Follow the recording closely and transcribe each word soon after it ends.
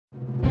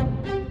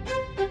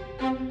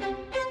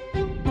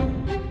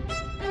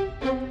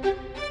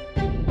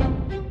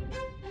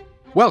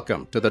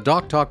Welcome to the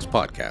Doc Talks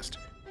podcast,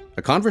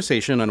 a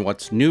conversation on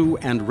what's new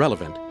and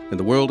relevant in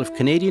the world of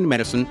Canadian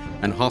medicine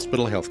and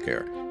hospital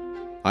healthcare.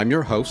 I'm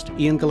your host,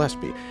 Ian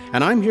Gillespie,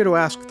 and I'm here to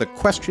ask the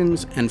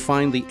questions and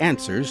find the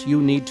answers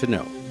you need to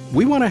know.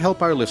 We want to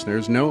help our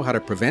listeners know how to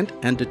prevent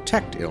and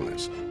detect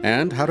illness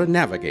and how to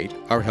navigate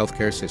our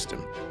healthcare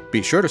system.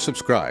 Be sure to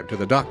subscribe to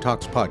the Doc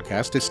Talks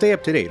podcast to stay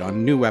up to date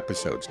on new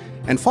episodes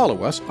and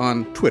follow us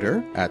on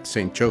Twitter at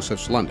St.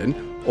 Joseph's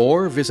London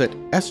or visit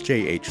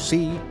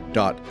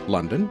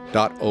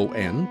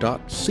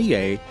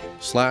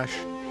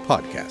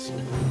sjhc.london.on.ca/podcast.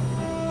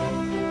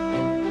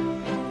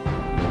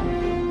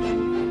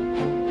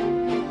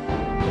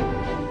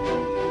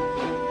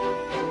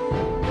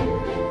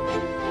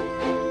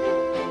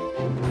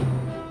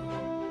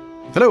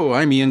 Hello,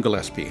 I'm Ian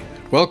Gillespie.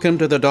 Welcome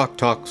to the Doc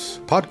Talks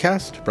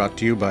podcast, brought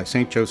to you by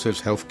St.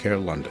 Joseph's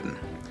Healthcare London.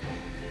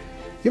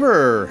 You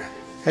ever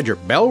had your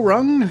bell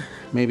rung?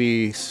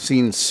 Maybe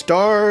seen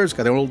stars,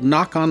 got an old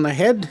knock on the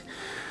head?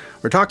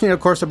 We're talking, of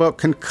course, about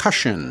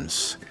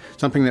concussions,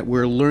 something that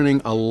we're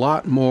learning a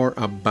lot more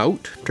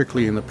about,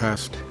 particularly in the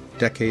past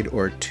decade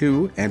or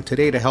two. And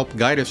today, to help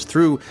guide us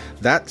through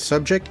that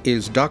subject,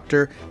 is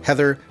Dr.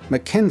 Heather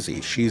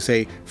MacKenzie. She's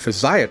a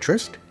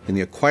physiatrist in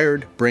the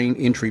Acquired Brain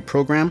Injury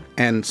Program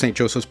and St.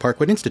 Joseph's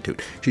Parkwood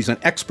Institute. She's an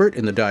expert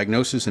in the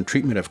diagnosis and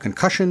treatment of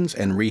concussions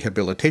and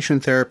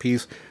rehabilitation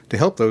therapies to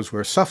help those who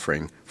are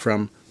suffering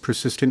from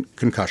persistent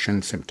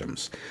concussion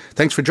symptoms.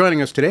 Thanks for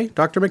joining us today,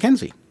 Dr.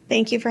 MacKenzie.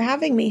 Thank you for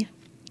having me.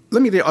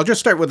 I'll just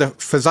start with the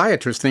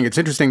physiatrist thing. It's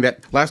interesting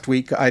that last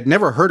week I'd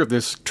never heard of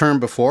this term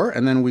before,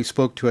 and then we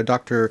spoke to a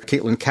Dr.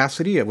 Caitlin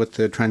Cassidy with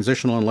the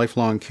Transitional and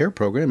Lifelong Care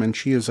Program, and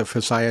she is a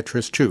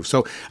physiatrist too.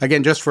 So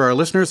again, just for our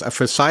listeners, a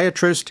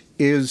physiatrist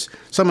is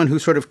someone who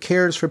sort of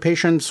cares for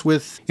patients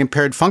with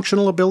impaired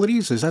functional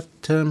abilities. Is that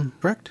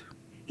correct?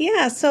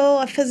 Yeah, so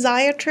a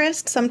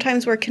physiatrist,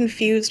 sometimes we're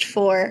confused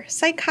for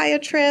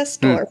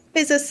psychiatrist or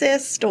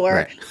physicist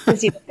or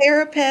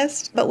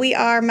physiotherapist, but we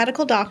are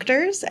medical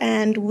doctors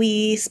and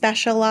we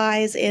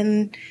specialize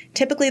in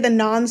typically the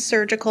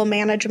non-surgical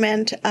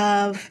management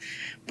of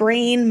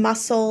brain,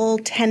 muscle,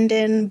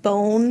 tendon,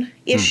 bone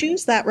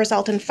issues that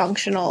result in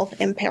functional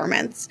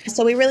impairments.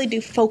 So we really do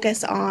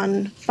focus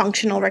on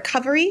functional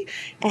recovery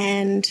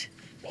and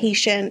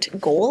patient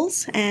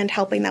goals and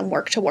helping them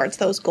work towards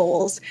those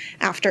goals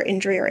after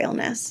injury or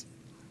illness.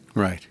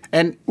 Right.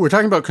 And we're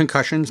talking about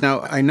concussions.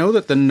 Now, I know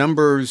that the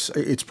numbers,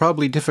 it's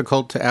probably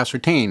difficult to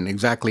ascertain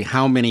exactly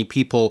how many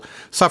people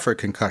suffer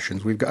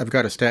concussions. I've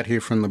got a stat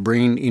here from the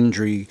Brain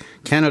Injury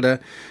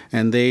Canada,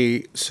 and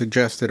they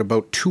suggest that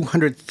about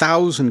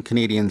 200,000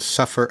 Canadians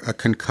suffer a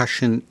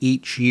concussion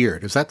each year.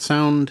 Does that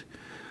sound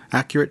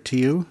accurate to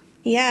you?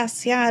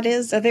 Yes, it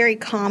is a very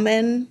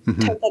common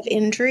type of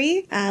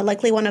injury,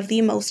 likely one of the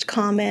most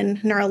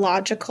common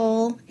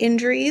neurological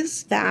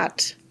injuries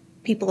that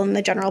people in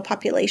the general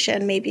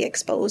population may be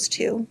exposed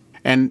to.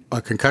 And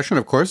a concussion,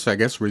 of course, I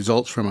guess,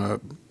 results from a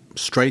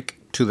strike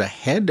to the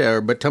head.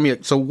 But tell me,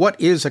 so what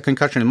is a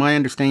concussion? In my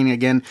understanding,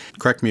 again,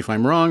 correct me if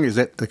I'm wrong, is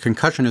that the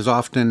concussion is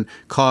often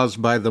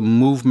caused by the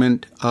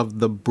movement of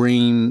the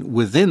brain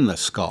within the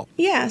skull.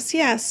 Yes.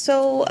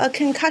 So a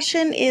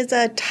concussion is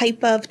a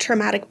type of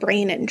traumatic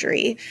brain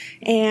injury,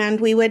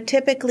 and we would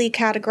typically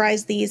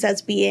categorize these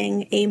as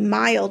being a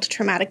mild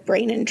traumatic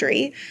brain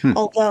injury,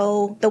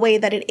 although the way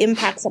that it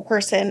impacts a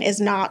person is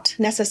not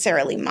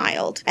necessarily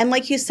mild. And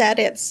like you said,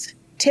 it's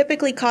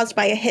typically caused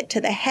by a hit to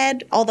the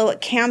head, although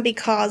it can be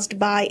caused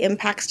by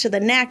impacts to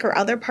the neck or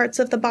other parts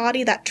of the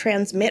body that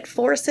transmit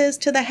forces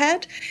to the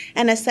head,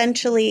 and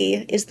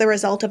essentially is the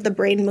result of the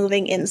brain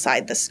moving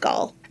inside the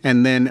skull.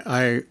 And then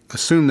I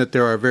assume that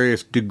there are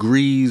various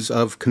degrees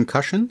of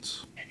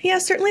concussions? Yeah,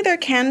 certainly there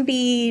can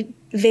be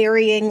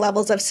varying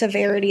levels of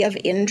severity of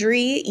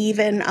injury,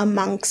 even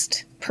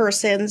amongst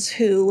persons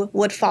who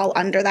would fall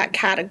under that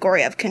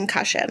category of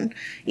concussion.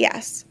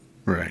 Yes.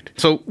 Right.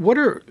 So what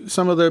are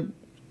some of the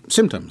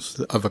symptoms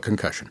of a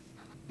concussion?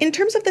 In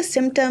terms of the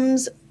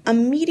symptoms,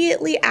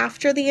 immediately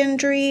after the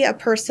injury, a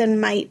person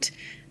might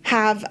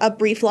have a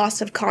brief loss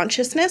of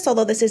consciousness,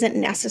 although this isn't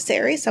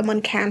necessary.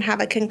 Someone can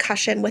have a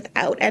concussion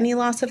without any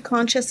loss of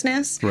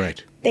consciousness.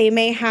 Right. They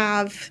may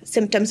have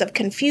symptoms of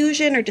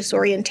confusion or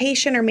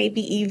disorientation, or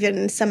maybe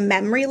even some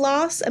memory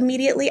loss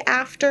immediately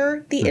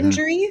after the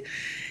injury.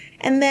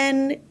 And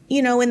then,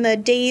 in the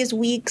days,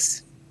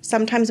 weeks,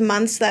 sometimes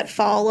months that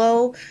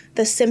follow,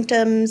 the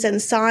symptoms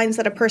and signs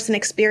that a person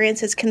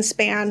experiences can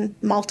span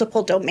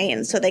multiple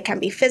domains. So they can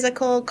be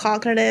physical,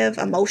 cognitive,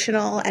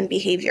 emotional, and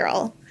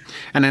behavioral.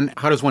 And then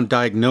how does one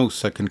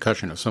diagnose a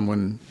concussion? If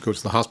someone goes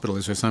to the hospital,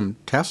 is there some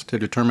test to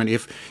determine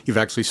if you've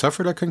actually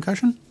suffered a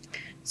concussion?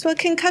 So a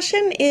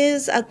concussion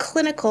is a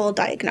clinical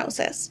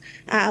diagnosis,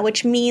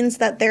 which means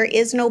that there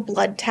is no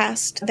blood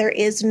test, there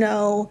is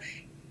no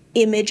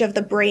image of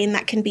the brain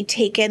that can be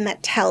taken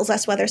that tells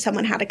us whether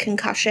someone had a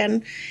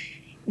concussion.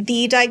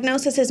 The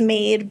diagnosis is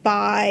made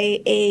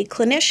by a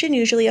clinician,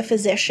 usually a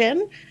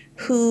physician,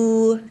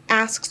 who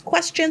asks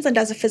questions and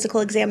does a physical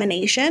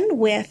examination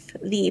with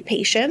the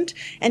patient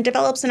and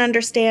develops an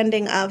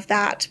understanding of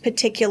that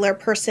particular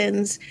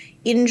person's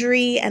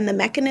injury and the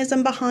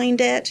mechanism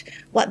behind it,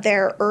 what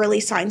their early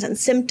signs and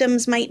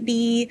symptoms might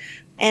be,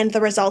 and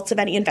the results of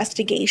any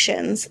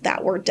investigations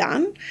that were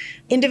done.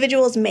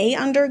 Individuals may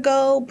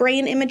undergo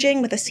brain imaging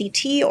with a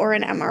CT or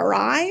an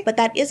MRI, but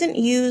that isn't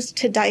used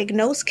to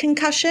diagnose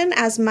concussion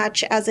as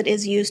much as it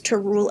is used to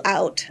rule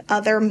out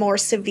other more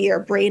severe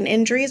brain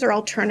injuries or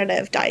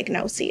alternative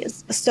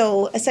diagnoses.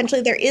 So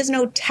essentially, there is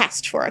no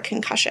test for a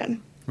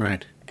concussion.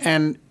 Right.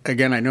 And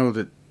again, I know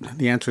that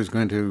the answer is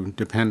going to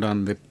depend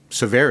on the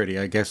severity,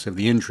 I guess, of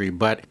the injury,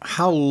 but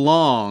how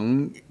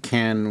long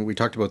can, we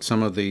talked about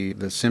some of the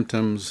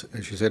symptoms,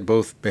 as you said,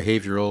 both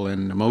behavioral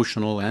and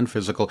emotional and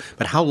physical,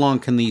 but how long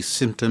can these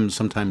symptoms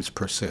sometimes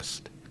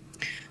persist?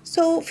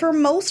 So for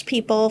most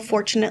people,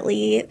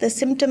 fortunately, the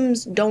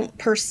symptoms don't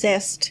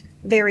persist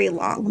very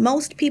long.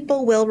 Most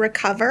people will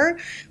recover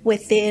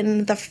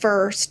within the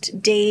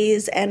first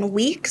days and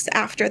weeks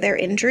after their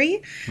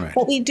injury. Right.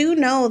 But we do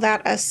know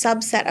that a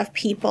subset of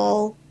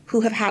people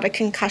who have had a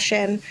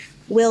concussion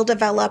will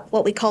develop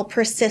what we call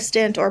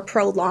persistent or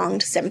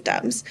prolonged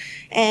symptoms.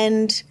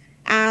 And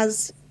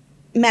as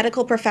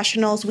medical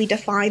professionals, we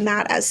define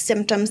that as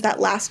symptoms that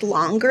last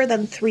longer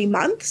than 3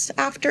 months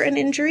after an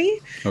injury.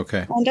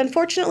 Okay. And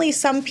unfortunately,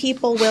 some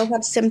people will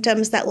have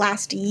symptoms that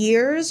last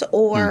years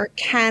or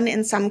can,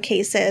 in some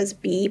cases,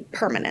 be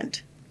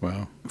permanent.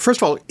 Wow.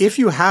 First of all, if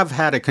you have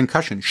had a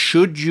concussion,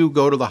 should you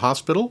go to the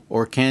hospital,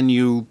 or can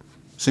you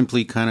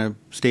simply kind of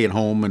stay at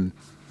home and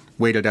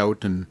wait it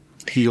out and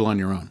heal on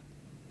your own?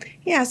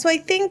 Yeah, so I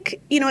think,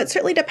 it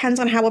certainly depends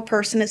on how a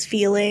person is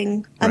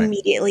feeling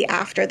immediately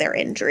after their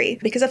injury.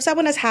 Because if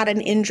someone has had an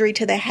injury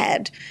to the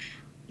head,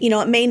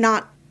 it may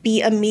not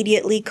be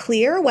immediately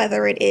clear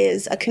whether it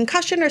is a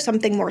concussion or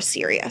something more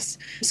serious.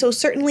 So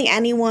certainly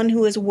anyone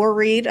who is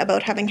worried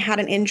about having had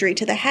an injury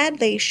to the head,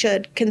 they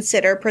should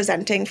consider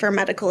presenting for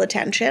medical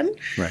attention.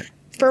 Right.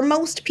 For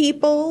most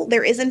people,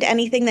 there isn't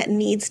anything that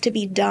needs to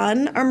be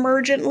done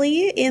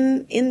emergently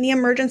in the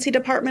emergency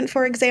department,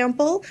 for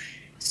example.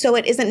 So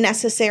it isn't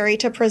necessary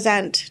to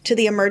present to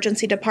the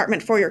emergency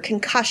department for your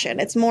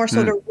concussion. It's more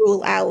so to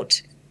rule out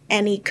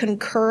any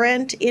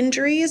concurrent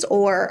injuries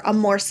or a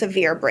more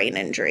severe brain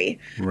injury.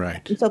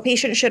 Right. And so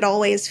patients should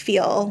always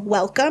feel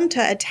welcome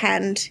to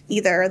attend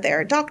either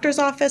their doctor's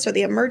office or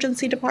the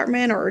emergency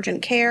department or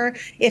urgent care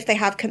if they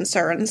have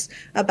concerns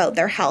about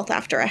their health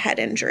after a head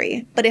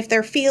injury. But if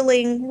they're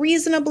feeling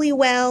reasonably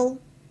well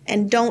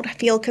and don't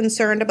feel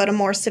concerned about a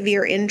more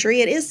severe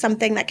injury, it is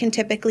something that can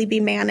typically be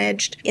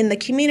managed in the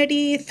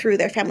community through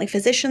their family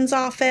physician's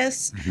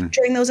office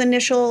during those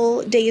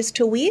initial days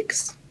to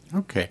weeks.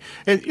 Okay.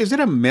 Is it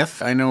a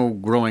myth? I know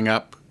growing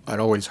up, I'd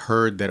always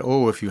heard that,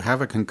 if you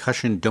have a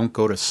concussion, don't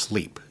go to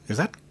sleep. Is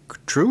that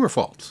true or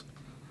false?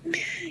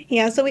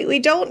 Yeah, so we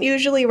don't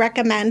usually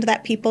recommend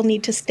that people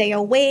need to stay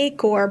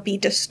awake or be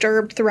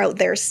disturbed throughout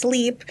their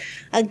sleep.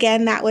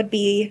 Again, that would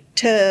be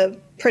to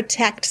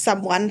protect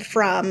someone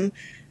from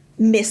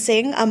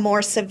missing a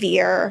more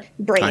severe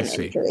brain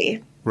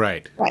injury.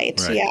 Right.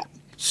 Right, yeah.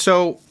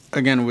 So,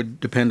 again, it would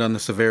depend on the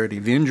severity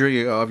of the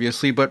injury,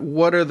 obviously, but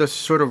what are the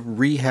sort of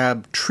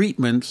rehab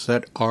treatments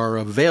that are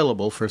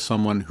available for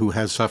someone who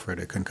has suffered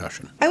a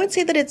concussion? I would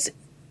say that it's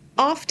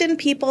often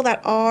people that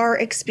are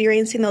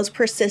experiencing those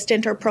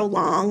persistent or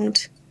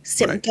prolonged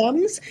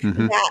symptoms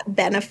that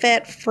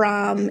benefit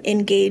from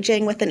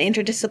engaging with an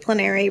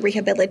interdisciplinary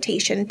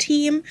rehabilitation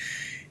team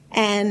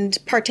and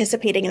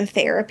participating in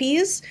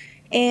therapies.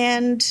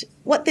 And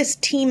what this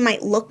team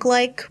might look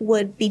like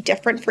would be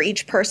different for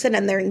each person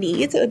and their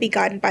needs. It would be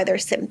guided by their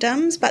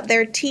symptoms, but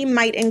their team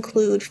might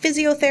include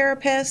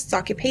physiotherapists,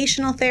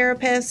 occupational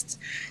therapists,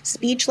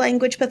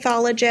 speech-language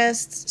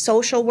pathologists,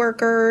 social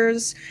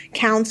workers,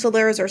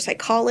 counselors, or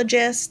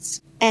psychologists.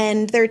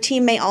 And their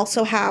team may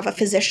also have a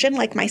physician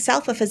like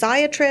myself, a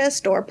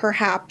physiatrist, or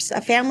perhaps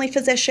a family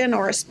physician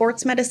or a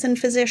sports medicine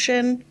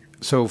physician.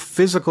 So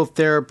physical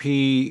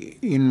therapy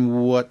in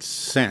what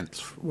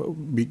sense?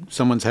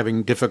 Someone's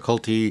having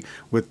difficulty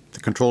with the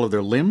control of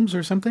their limbs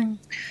or something?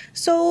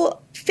 So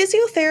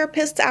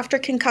physiotherapists after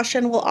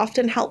concussion will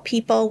often help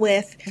people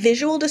with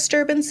visual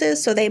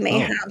disturbances. So they may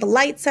have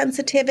light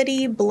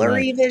sensitivity,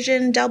 blurry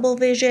vision, double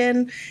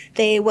vision.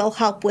 They will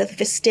help with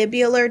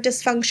vestibular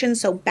dysfunction,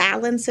 so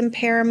balance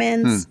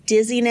impairments,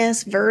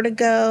 dizziness,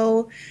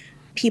 vertigo.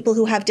 People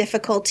who have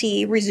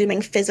difficulty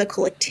resuming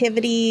physical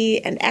activity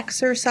and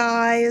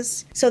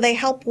exercise. So they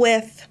help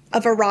with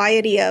a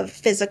variety of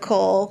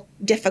physical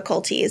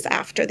difficulties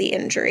after the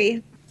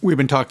injury. We've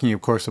been talking,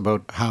 of course,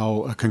 about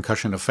how a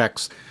concussion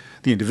affects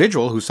the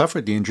individual who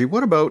suffered the injury.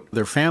 What about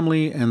their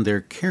family and their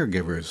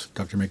caregivers,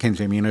 Dr.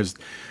 MacKenzie? I mean,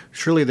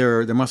 surely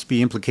there must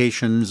be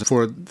implications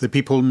for the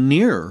people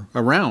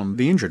around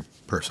the injured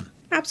person.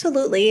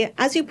 Absolutely.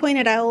 As you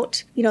pointed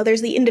out,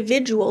 there's the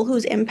individual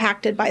who's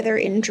impacted by their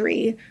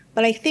injury.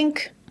 But I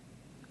think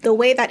the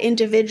way that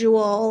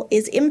individual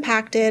is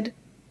impacted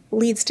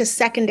leads to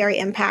secondary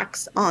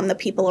impacts on the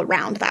people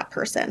around that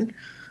person.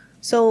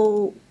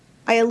 So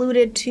I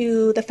alluded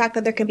to the fact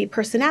that there can be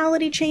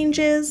personality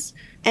changes.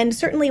 And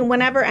certainly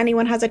whenever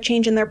anyone has a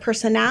change in their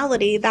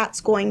personality, that's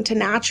going to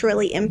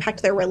naturally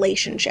impact their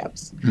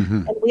relationships.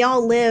 And we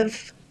all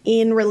live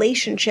in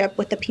relationship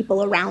with the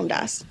people around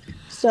us.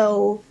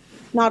 So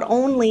not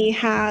only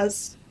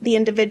has the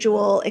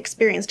individual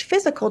experienced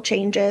physical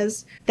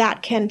changes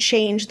that can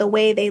change the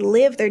way they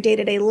live their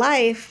day-to-day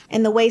life,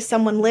 and the way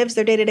someone lives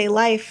their day-to-day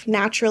life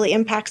naturally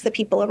impacts the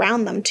people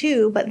around them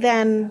too, but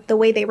then the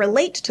way they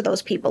relate to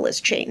those people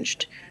is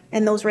changed.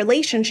 And those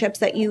relationships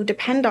that you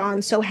depend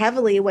on so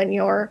heavily when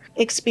you're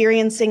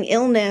experiencing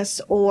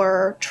illness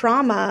or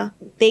trauma,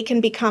 they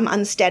can become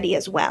unsteady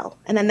as well.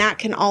 And then that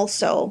can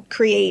also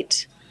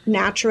create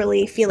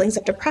naturally feelings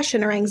of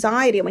depression or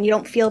anxiety when you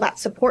don't feel that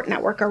support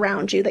network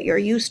around you that you're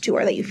used to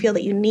or that you feel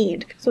that you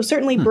need. So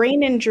certainly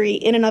brain injury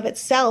in and of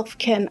itself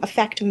can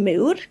affect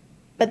mood.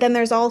 But then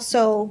there's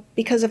also,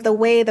 because of the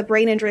way the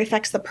brain injury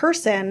affects the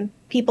person,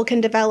 people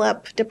can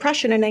develop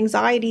depression and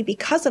anxiety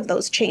because of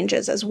those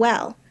changes as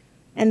well.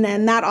 And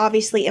then that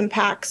obviously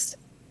impacts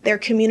their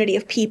community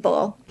of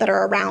people that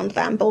are around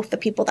them, both the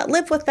people that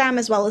live with them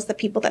as well as the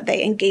people that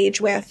they engage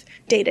with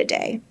day to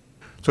day.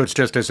 So it's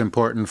just as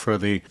important for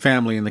the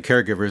family and the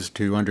caregivers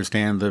to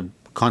understand the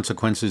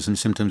consequences and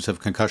symptoms of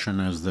concussion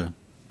as the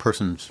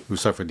persons who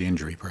suffered the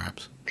injury,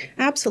 perhaps.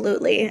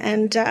 Absolutely.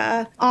 And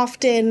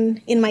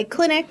often in my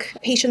clinic,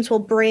 patients will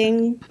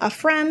bring a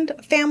friend,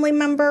 a family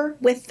member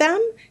with them,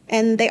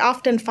 and they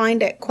often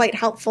find it quite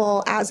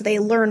helpful as they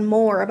learn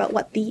more about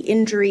what the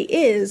injury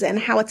is and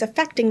how it's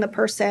affecting the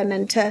person,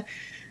 and to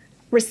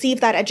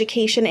receive that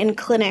education in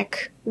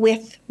clinic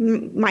with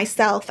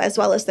myself as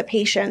well as the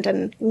patient.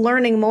 And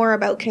learning more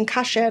about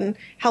concussion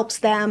helps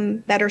them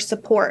better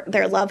support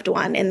their loved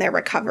one in their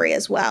recovery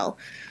as well.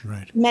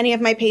 Right. Many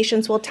of my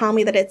patients will tell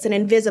me that it's an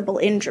invisible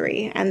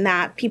injury and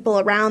that people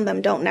around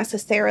them don't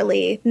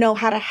necessarily know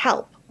how to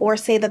help or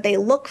say that they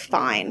look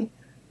fine.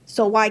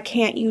 So why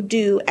can't you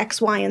do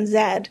X, Y, and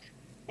Z?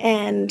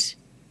 And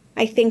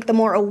I think the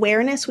more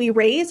awareness we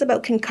raise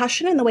about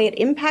concussion and the way it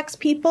impacts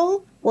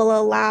people will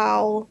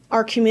allow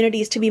our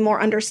communities to be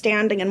more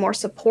understanding and more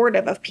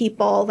supportive of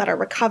people that are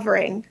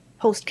recovering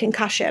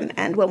post-concussion.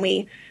 And when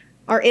we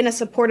are in a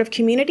supportive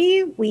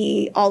community,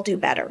 we all do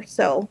better.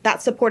 So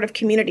that supportive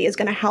community is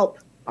going to help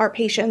our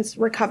patients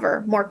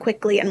recover more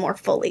quickly and more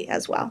fully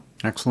as well.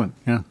 Excellent.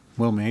 Yeah,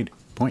 well made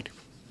point.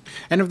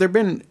 And have there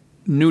been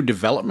new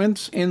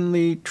developments in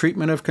the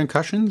treatment of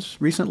concussions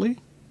recently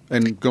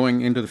and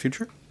going into the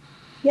future?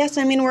 Yes,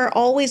 I mean, we're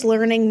always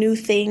learning new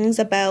things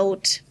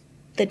about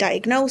the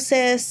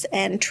diagnosis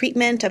and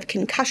treatment of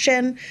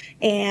concussion.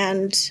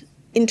 And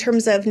in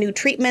terms of new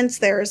treatments,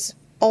 there's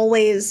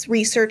always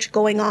research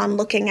going on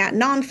looking at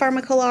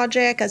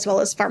non-pharmacologic as well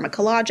as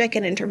pharmacologic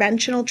and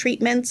interventional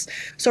treatments.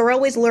 So we're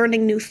always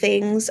learning new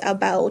things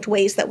about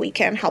ways that we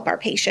can help our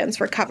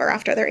patients recover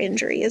after their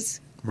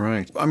injuries.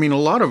 Right. I mean, a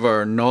lot of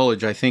our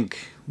knowledge, I think,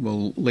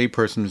 well,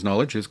 layperson's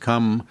knowledge has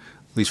come,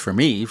 at least for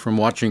me, from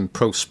watching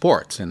pro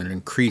sports and an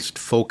increased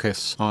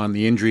focus on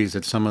the injuries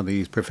that some of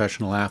these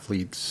professional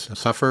athletes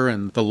suffer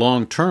and the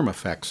long-term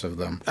effects of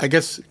them. I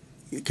guess,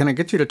 can I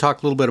get you to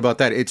talk a little bit about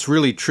that? It's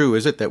really true,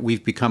 is it, that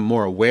we've become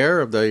more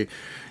aware of the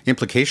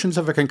implications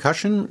of a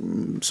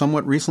concussion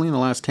somewhat recently in the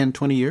last 10,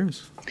 20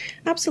 years?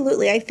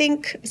 Absolutely. I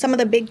think some of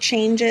the big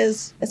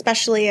changes,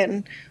 especially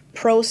in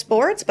pro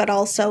sports, but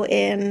also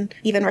in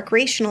even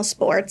recreational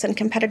sports and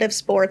competitive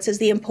sports, is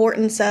the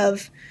importance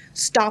of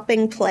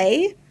stopping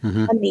play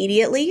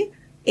immediately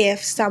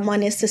if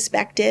someone is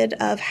suspected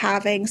of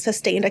having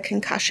sustained a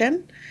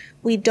concussion.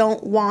 We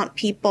don't want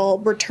people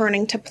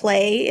returning to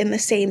play in the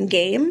same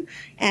game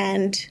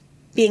and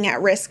being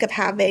at risk of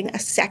having a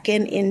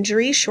second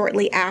injury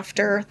shortly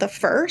after the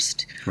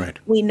first. Right.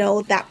 We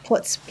know that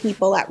puts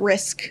people at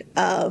risk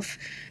of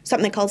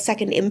something called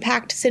second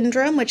impact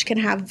syndrome, which can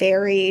have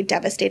very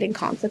devastating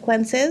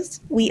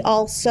consequences. We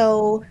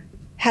also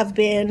have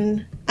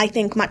been, I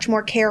think, much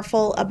more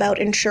careful about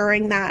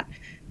ensuring that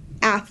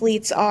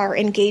athletes are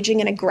engaging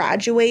in a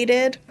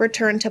graduated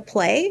return to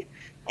play,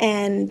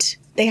 and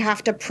they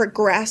have to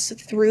progress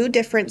through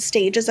different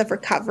stages of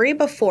recovery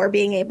before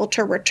being able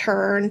to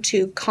return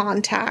to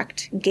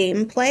contact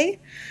gameplay.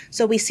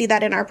 So we see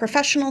that in our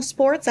professional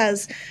sports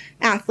as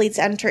athletes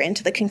enter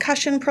into the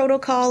concussion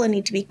protocol and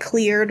need to be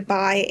cleared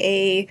by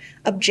a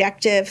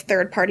objective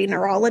third-party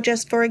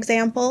neurologist, for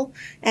example.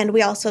 And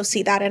we also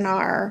see that in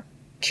our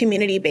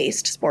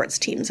community-based sports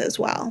teams as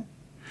well.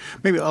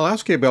 Maybe I'll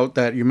ask you about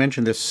that. You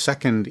mentioned this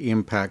second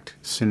impact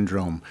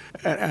syndrome.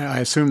 I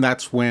assume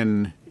that's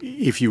when,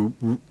 if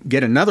you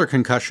get another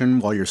concussion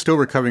while you're still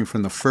recovering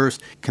from the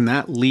first, can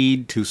that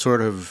lead to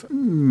sort of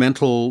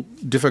mental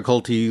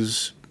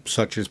difficulties,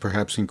 such as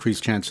perhaps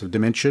increased chance of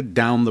dementia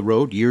down the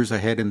road, years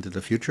ahead into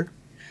the future?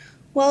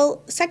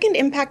 Well, second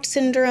impact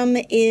syndrome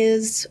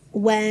is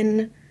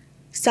when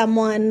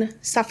someone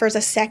suffers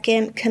a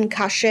second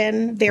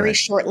concussion very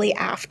shortly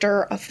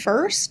after a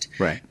first.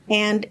 Right.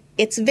 And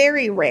it's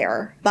very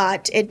rare,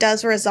 but it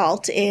does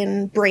result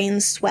in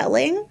brain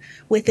swelling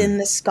within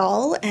the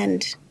skull.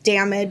 And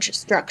damage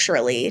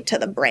structurally to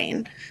the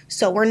brain.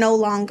 So we're no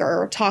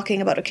longer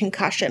talking about a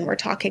concussion. We're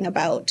talking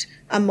about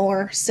a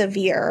more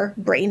severe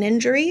brain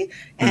injury.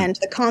 And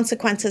the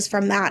consequences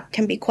from that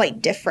can be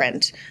quite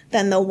different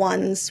than the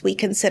ones we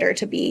consider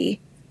to be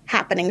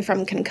happening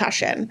from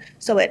concussion.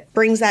 So it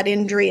brings that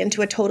injury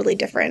into a totally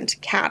different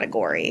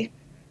category.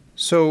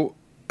 So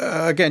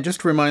again,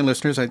 just to remind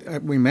listeners,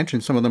 we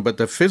mentioned some of them, but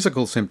the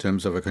physical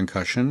symptoms of a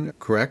concussion,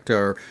 correct,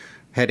 are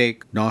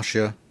headache,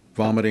 nausea,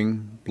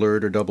 vomiting,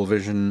 blurred or double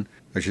vision,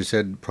 as you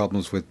said,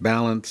 problems with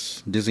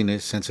balance,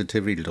 dizziness,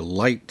 sensitivity to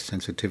light,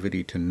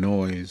 sensitivity to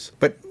noise.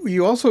 But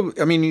you also,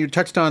 you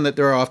touched on that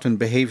there are often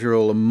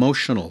behavioral,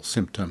 emotional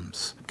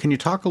symptoms. Can you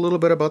talk a little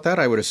bit about that?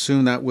 I would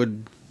assume that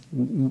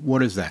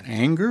what is that,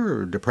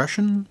 anger or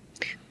depression?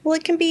 Well,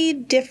 it can be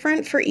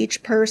different for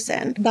each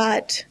person,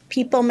 but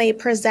people may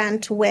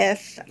present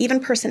with even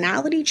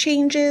personality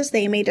changes.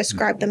 They may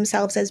describe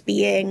themselves as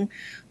being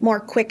more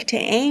quick to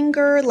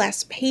anger,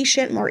 less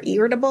patient, more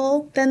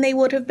irritable than they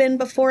would have been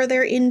before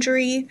their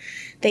injury.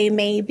 They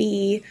may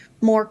be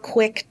more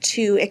quick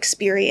to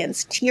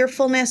experience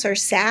tearfulness or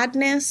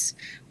sadness,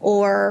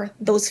 or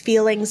those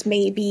feelings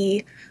may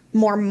be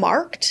more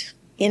marked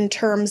in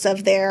terms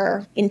of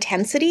their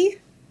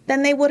intensity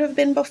than they would have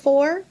been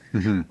before.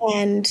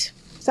 And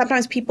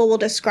sometimes people will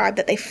describe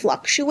that they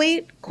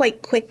fluctuate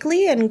quite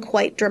quickly and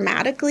quite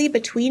dramatically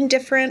between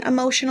different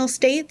emotional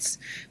states,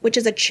 which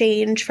is a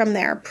change from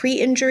their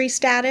pre-injury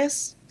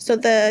status. So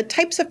the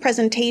types of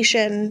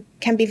presentation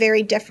can be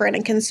very different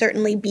and can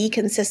certainly be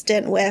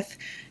consistent with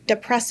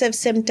depressive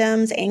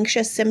symptoms,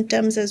 anxious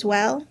symptoms as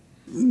well.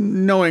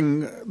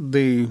 Knowing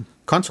the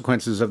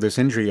consequences of this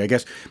injury, I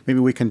guess maybe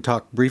we can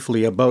talk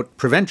briefly about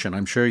prevention.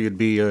 I'm sure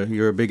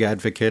you're a big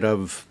advocate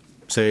of,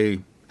 say,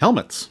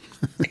 helmets.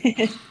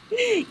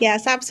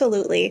 Yes,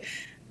 absolutely.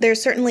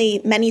 There's certainly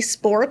many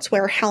sports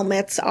where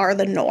helmets are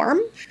the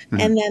norm.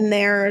 And then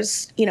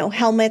there's,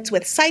 helmets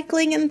with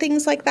cycling and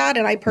things like that.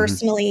 And I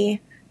personally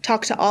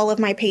talk to all of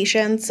my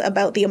patients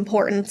about the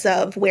importance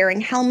of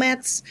wearing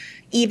helmets.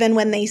 Even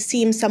when they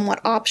seem somewhat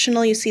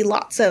optional, you see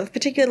lots of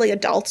particularly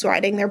adults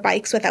riding their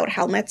bikes without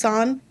helmets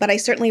on. But I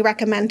certainly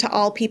recommend to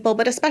all people,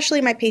 but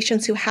especially my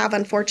patients who have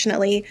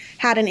unfortunately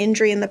had an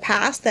injury in the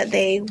past, that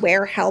they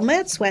wear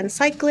helmets when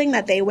cycling,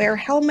 that they wear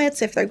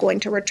helmets if they're going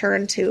to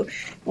return to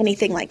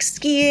anything like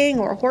skiing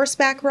or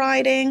horseback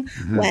riding,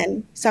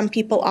 when some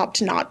people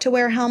opt not to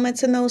wear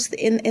helmets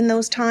in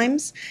those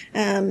times.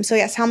 So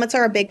yes, helmets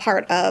are a big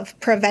part of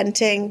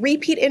preventing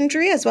repeat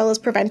injury as well as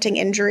preventing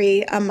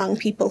injury among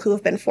people who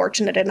have been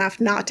fortunate enough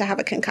not to have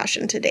a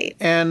concussion to date.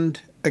 And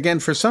again,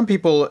 for some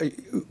people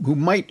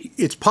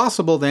it's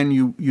possible then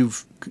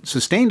you've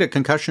sustained a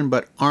concussion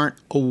but aren't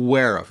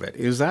aware of it.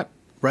 Is that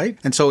right?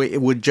 And so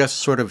it would just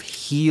sort of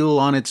heal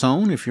on its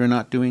own if you're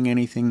not doing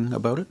anything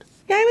about it?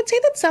 Yeah, I would say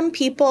that some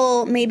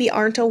people maybe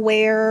aren't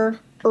aware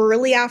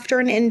early after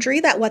an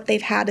injury that what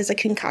they've had is a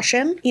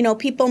concussion.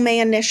 People may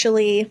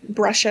initially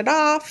brush it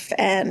off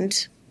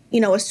and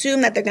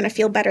assume that they're going to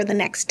feel better the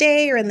next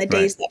day or in the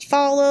days that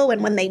follow.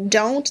 And when they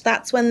don't,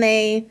 that's when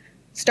they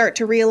start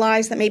to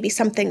realize that maybe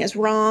something is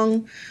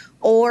wrong.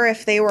 Or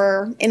if they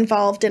were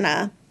involved in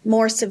a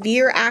more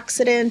severe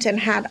accident and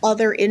had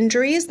other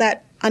injuries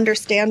that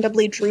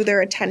understandably drew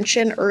their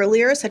attention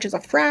earlier, such as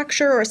a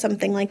fracture or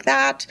something like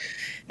that.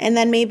 And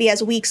then maybe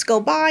as weeks go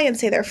by and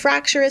say their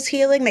fracture is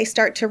healing, they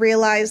start to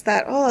realize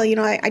that,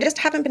 I just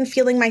haven't been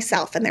feeling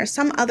myself. And there's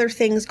some other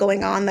things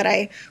going on that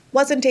I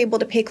wasn't able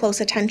to pay close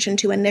attention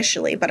to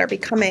initially, but are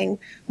becoming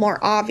more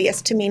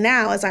obvious to me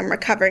now as I'm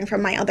recovering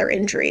from my other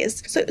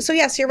injuries. So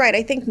yes, you're right.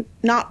 I think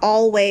not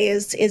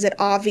always is it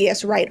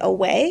obvious right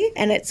away.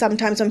 And it's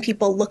sometimes when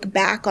people look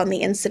back on the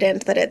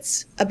incident that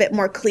it's a bit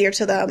more clear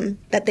to them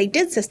that they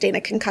did sustain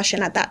a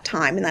concussion at that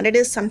time and that it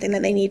is something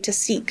that they need to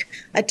seek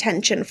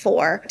attention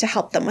for to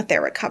help them with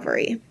their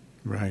recovery.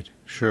 Right,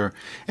 sure.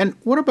 And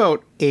what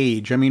about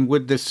age?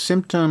 Would the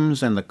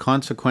symptoms and the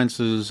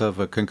consequences of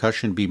a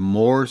concussion be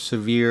more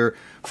severe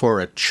for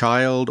a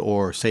child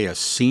or, say, a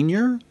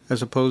senior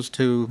as opposed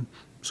to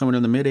someone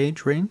in the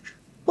mid-age range?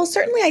 Well,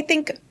 certainly I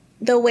think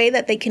the way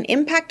that they can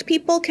impact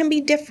people can be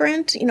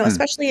different,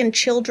 especially in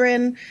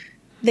children.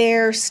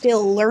 They're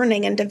still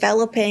learning and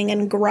developing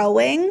and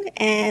growing,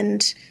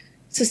 and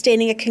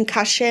sustaining a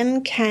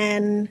concussion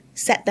can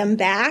set them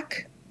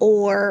back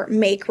or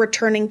make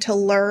returning to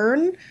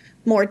learn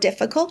more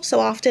difficult. So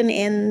often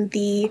in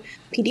the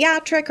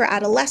pediatric or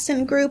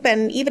adolescent group,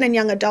 and even in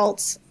young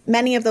adults,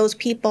 many of those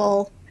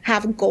people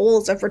have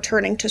goals of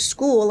returning to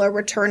school or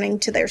returning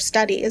to their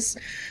studies.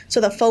 So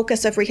the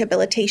focus of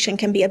rehabilitation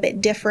can be a bit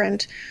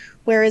different.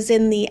 Whereas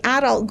in the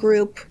adult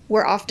group,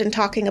 we're often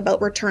talking about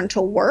return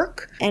to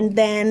work. And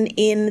then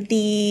in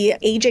the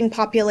aging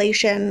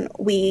population,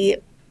 we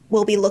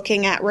will be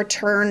looking at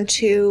return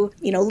to,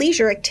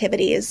 leisure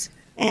activities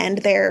and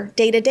their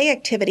day-to-day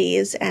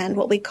activities and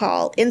what we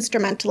call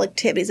instrumental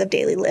activities of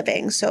daily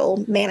living.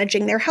 So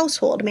managing their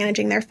household,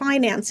 managing their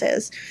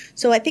finances.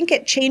 So I think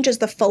it changes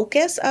the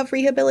focus of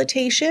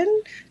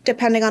rehabilitation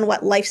depending on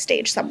what life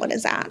stage someone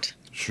is at.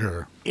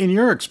 Sure. In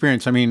your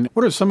experience,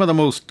 what are some of the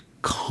most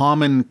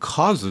common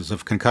causes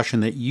of concussion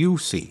that you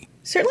see?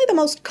 Certainly the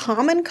most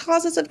common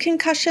causes of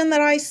concussion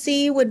that I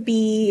see would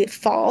be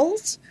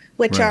falls,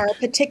 which Right. are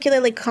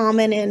particularly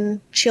common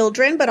in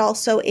children, but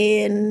also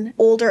in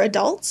older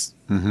adults.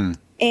 Mm-hmm.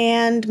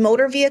 And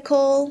motor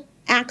vehicle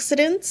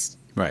accidents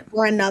Right.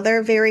 were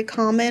another very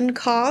common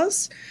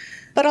cause.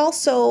 But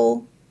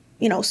also,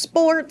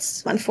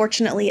 sports,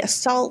 unfortunately,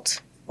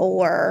 assault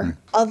or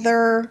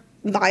other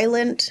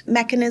violent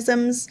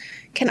mechanisms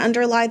can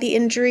underlie the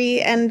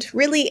injury, and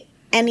really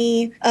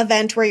any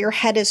event where your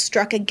head is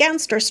struck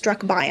against or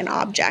struck by an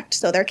object.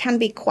 So there can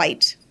be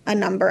quite a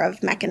number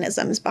of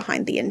mechanisms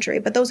behind the injury,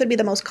 but those would be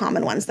the most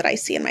common ones that I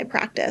see in my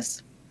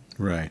practice.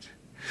 Right.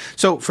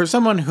 So for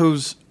someone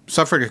who's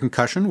suffered a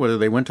concussion, whether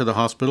they went to the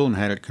hospital and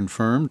had it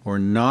confirmed or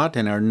not,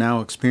 and are now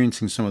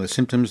experiencing some of the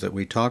symptoms that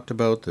we talked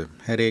about, the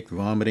headache,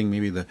 vomiting,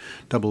 maybe the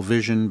double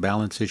vision,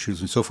 balance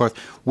issues, and so forth,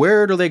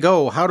 where do they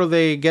go? How do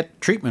they get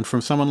treatment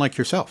from someone like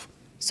yourself?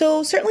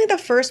 So certainly the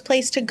first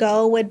place to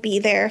go would be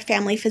their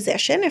family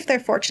physician, if they're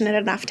fortunate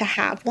enough to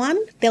have one.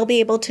 They'll be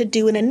able to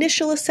do an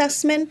initial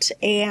assessment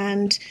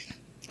and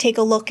take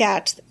a look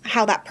at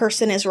how that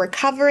person is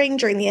recovering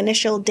during the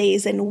initial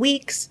days and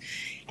weeks.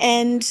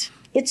 And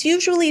it's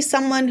usually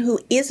someone who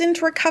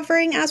isn't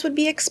recovering as would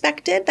be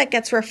expected that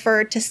gets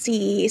referred to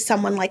see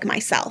someone like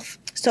myself.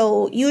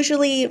 So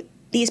usually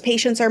these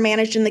patients are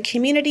managed in the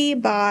community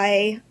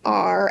by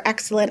our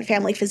excellent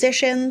family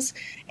physicians,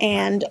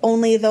 and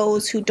only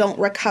those who don't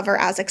recover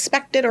as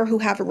expected or who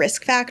have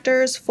risk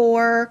factors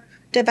for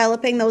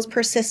developing those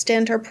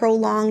persistent or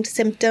prolonged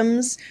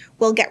symptoms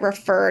will get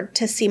referred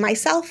to see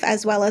myself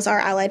as well as our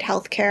allied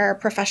healthcare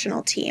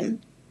professional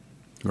team.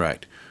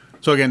 Right.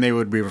 So again, they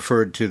would be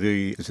referred to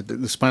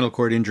the spinal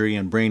cord injury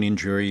and brain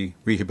injury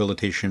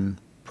rehabilitation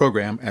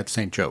program at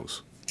St.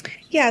 Joe's.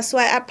 Yeah, so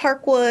at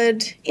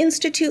Parkwood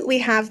Institute, we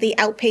have the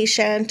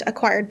outpatient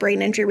acquired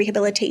brain injury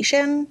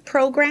rehabilitation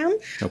program.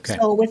 Okay.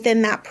 So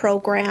within that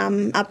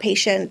program, a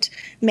patient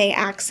may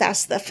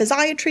access the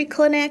physiatry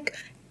clinic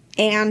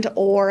and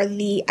or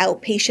the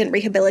outpatient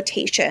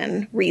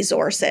rehabilitation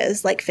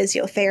resources like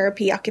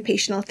physiotherapy,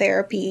 occupational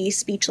therapy,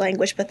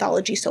 speech-language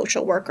pathology,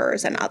 social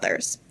workers, and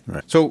others.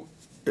 Right. So,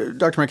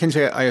 Dr.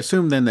 MacKenzie, I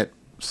assume then that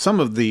some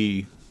of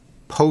the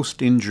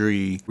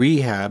post-injury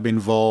rehab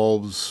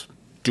involves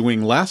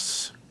doing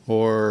less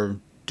or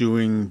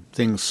doing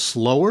things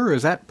slower.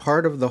 Is that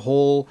part of the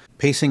whole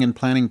pacing and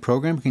planning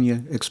program? Can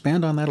you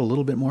expand on that a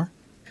little bit more?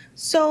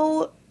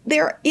 So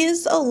there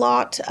is a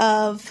lot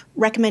of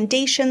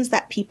recommendations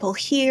that people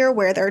hear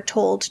where they're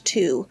told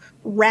to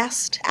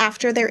rest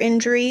after their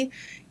injury.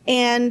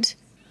 And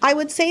I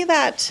would say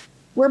that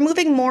we're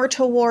moving more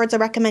towards a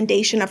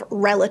recommendation of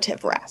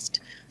relative rest.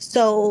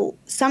 So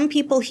some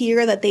people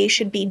hear that they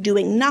should be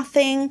doing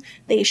nothing.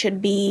 They should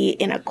be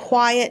in a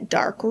quiet,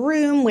 dark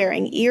room,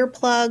 wearing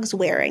earplugs,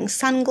 wearing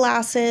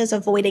sunglasses,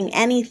 avoiding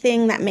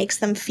anything that makes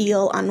them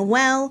feel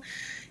unwell.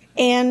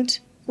 And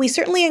we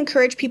certainly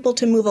encourage people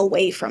to move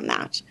away from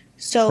that.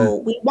 So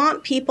we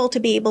want people to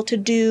be able to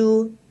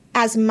do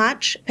as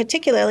much,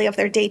 particularly of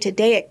their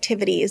day-to-day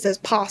activities, as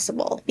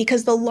possible,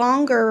 because the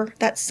longer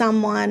that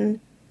someone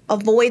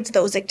avoids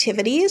those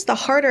activities, the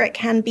harder it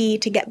can be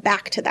to get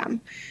back to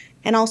them.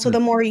 And also the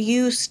more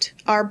used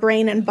our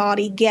brain and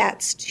body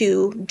gets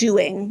to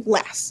doing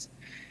less.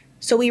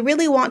 So we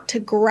really want to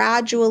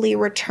gradually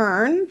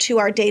return to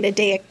our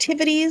day-to-day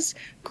activities,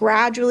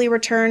 gradually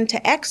return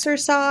to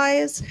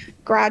exercise,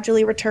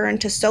 gradually return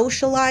to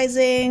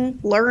socializing,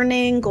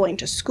 learning, going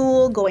to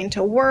school, going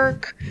to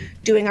work,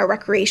 doing our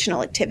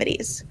recreational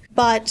activities.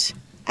 But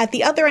at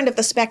the other end of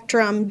the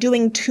spectrum,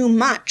 doing too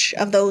much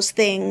of those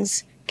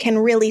things can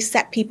really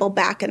set people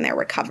back in their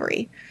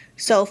recovery.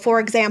 So, for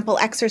example,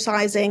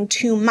 exercising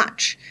too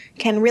much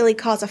can really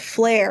cause a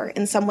flare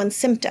in someone's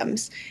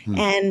symptoms.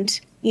 And,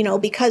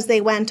 because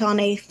they went on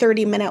a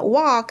 30-minute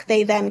walk,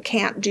 they then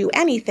can't do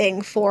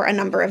anything for a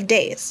number of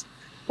days.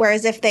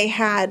 Whereas if they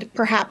had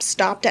perhaps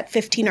stopped at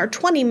 15 or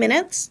 20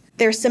 minutes,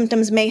 their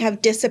symptoms may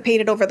have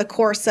dissipated over the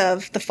course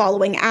of the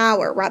following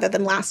hour rather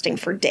than lasting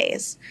for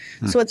days.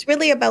 So it's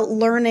really about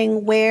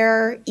learning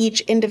where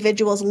each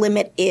individual's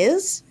limit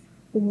is,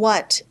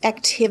 what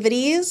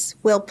activities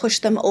will push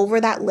them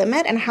over that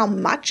limit and how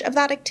much of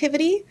that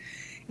activity,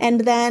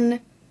 and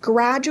then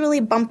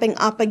gradually bumping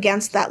up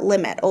against that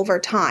limit over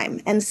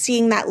time and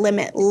seeing that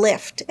limit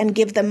lift and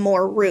give them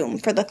more room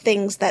for the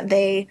things that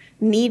they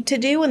need to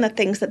do and the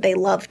things that they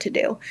love to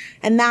do.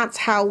 And that's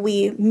how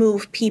we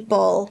move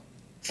people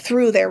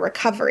through their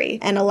recovery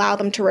and allow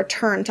them to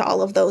return to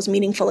all of those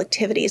meaningful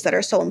activities that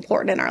are so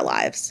important in our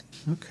lives.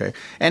 Okay.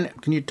 And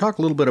can you talk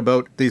a little bit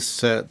about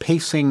this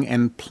pacing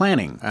and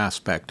planning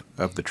aspect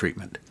of the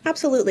treatment?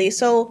 Absolutely.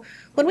 So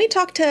when we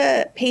talk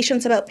to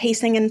patients about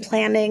pacing and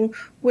planning,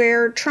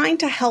 we're trying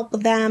to help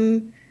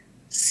them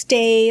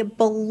stay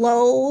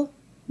below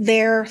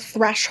their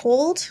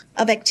threshold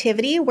of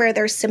activity where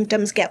their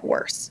symptoms get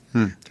worse.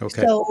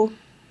 Okay. So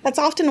that's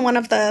often one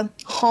of the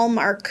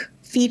hallmark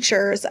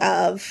features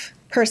of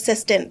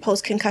persistent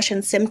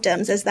post-concussion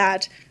symptoms is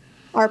that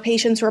Our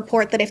patients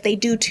report that if they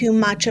do too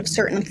much of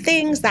certain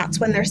things, that's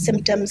when their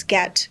symptoms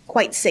get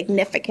quite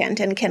significant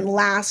and can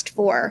last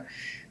for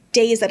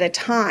days at a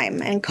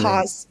time and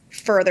cause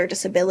further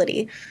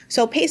disability.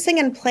 So pacing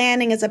and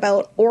planning is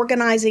about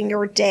organizing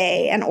your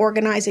day and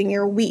organizing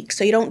your week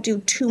so you don't do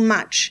too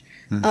much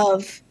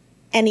of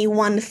any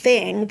one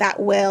thing that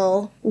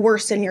will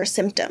worsen your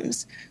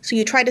symptoms. So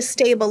you try to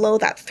stay below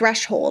that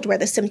threshold where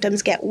the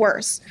symptoms get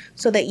worse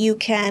so that you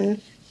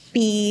can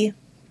be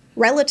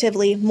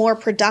relatively more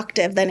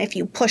productive than if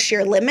you push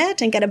your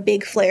limit and get a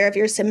big flare of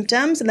your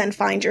symptoms and then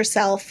find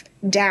yourself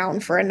down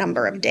for a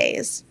number of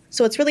days.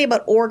 So it's really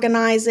about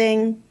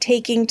organizing,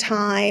 taking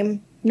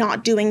time,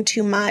 not doing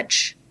too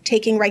much,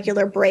 taking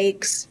regular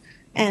breaks,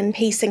 and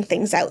pacing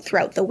things out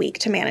throughout the week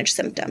to manage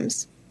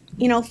symptoms.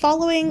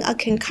 Following a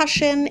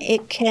concussion,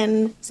 it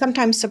can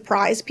sometimes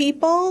surprise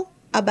people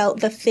about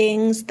the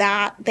things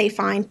that they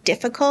find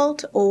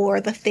difficult or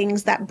the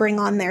things that bring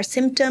on their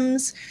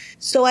symptoms.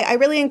 So I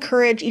really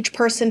encourage each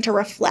person to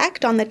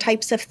reflect on the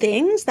types of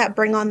things that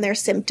bring on their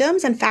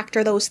symptoms and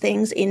factor those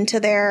things into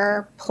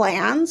their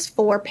plans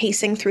for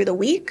pacing through the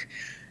week.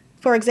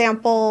 For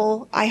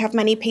example, I have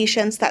many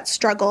patients that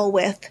struggle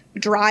with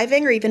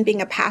driving or even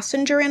being a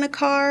passenger in a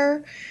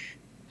car.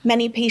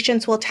 Many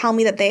patients will tell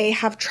me that they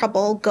have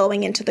trouble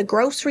going into the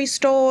grocery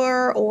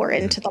store or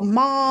into the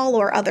mall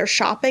or other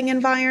shopping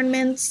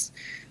environments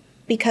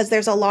because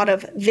there's a lot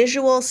of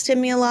visual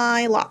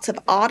stimuli, lots of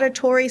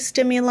auditory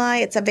stimuli.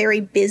 It's a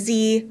very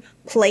busy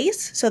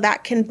place, so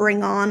that can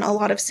bring on a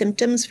lot of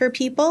symptoms for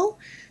people.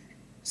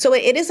 So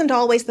it isn't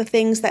always the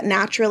things that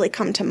naturally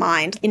come to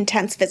mind,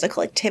 intense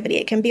physical activity.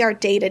 It can be our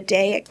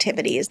day-to-day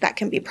activities that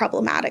can be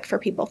problematic for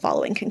people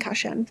following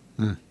concussion.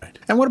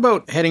 And what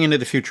about heading into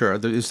the future?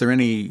 Is there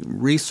any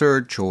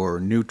research or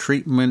new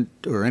treatment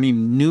or any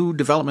new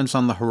developments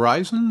on the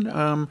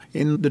horizon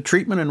in the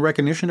treatment and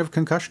recognition of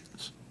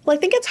concussions? Well, I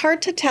think it's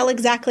hard to tell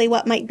exactly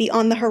what might be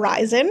on the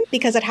horizon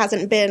because it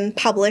hasn't been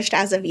published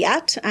as of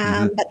yet.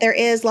 But there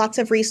is lots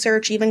of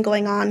research even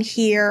going on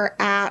here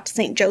at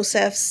St.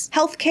 Joseph's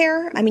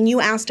Healthcare. I mean,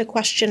 you asked a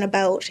question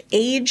about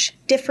age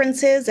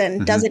differences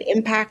and does it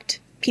impact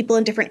people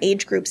in different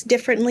age groups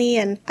differently.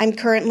 And I'm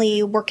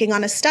currently working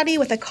on a study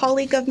with a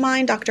colleague of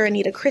mine, Dr.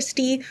 Anita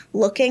Christie,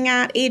 looking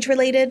at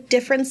age-related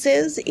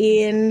differences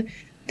in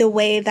the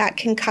way that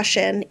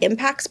concussion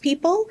impacts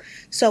people.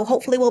 So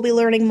hopefully we'll be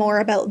learning more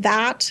about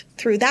that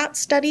through that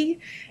study.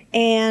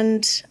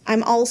 And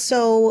I'm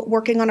also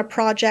working on a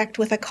project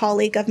with a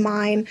colleague of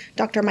mine,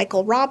 Dr.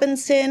 Michael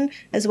Robinson,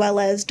 as well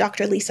as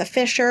Dr. Lisa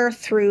Fisher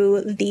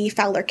through the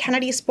Fowler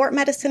Kennedy Sport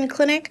Medicine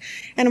Clinic.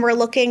 And we're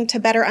looking to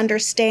better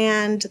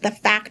understand the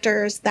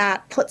factors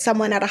that put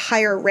someone at a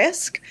higher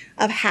risk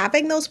of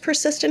having those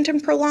persistent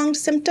and prolonged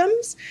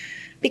symptoms.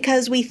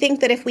 Because we think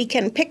that if we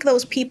can pick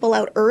those people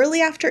out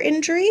early after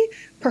injury,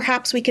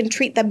 perhaps we can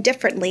treat them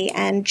differently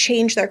and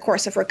change their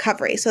course of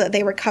recovery so that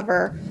they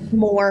recover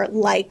more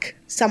like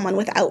someone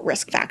without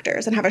risk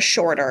factors and have a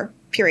shorter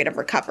period of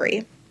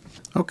recovery.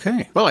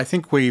 Okay. Well, I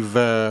think we've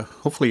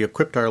hopefully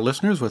equipped our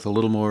listeners with a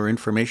little more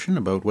information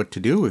about what to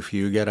do if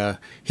you get a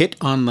hit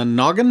on the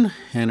noggin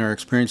and are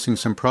experiencing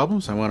some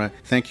problems. I want to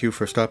thank you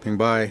for stopping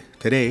by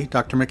today,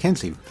 Dr.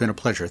 MacKenzie. It's been a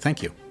pleasure.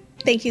 Thank you.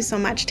 Thank you so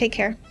much. Take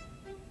care.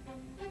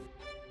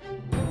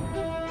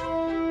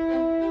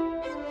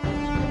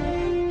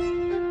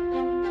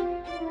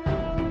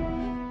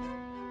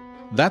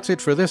 That's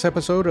it for this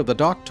episode of the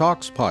Doc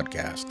Talks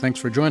podcast. Thanks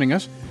for joining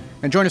us,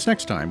 and join us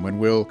next time when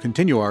we'll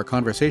continue our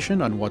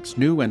conversation on what's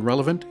new and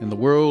relevant in the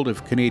world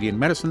of Canadian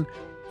medicine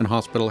and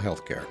hospital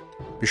healthcare.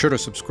 Be sure to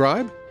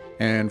subscribe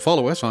and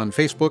follow us on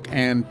Facebook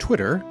and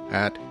Twitter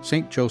at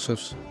St.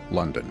 Joseph's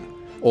London,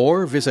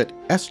 or visit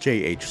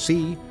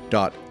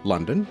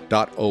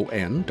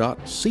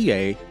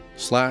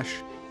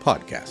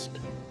sjhc.london.on.ca/podcast.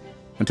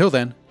 Until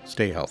then,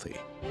 stay healthy.